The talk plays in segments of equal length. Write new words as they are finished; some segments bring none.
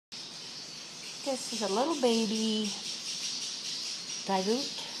This is a little baby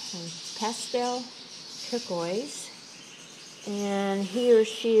dilute pastel turquoise, and he or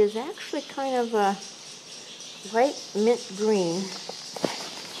she is actually kind of a light mint green.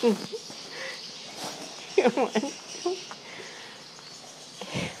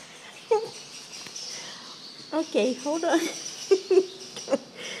 Okay, hold on.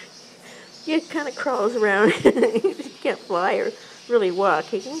 He kind of crawls around. He can't fly or really walk.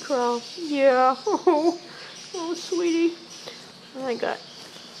 He can crawl. Yeah. Oh, sweetie. I got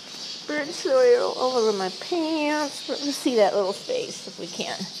bird soil all over my pants. Let's see that little face if we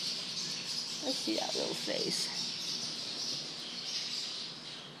can. Let's see that little face.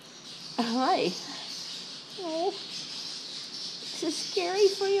 Hi. Oh, is this scary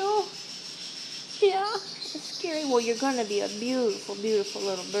for you? Yeah, it's scary. Well, you're going to be a beautiful, beautiful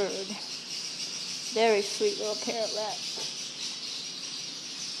little bird. Very sweet little parrotlet.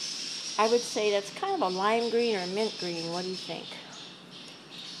 I would say that's kind of a lime green or mint green. What do you think?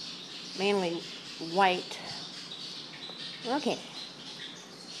 Mainly white. Okay.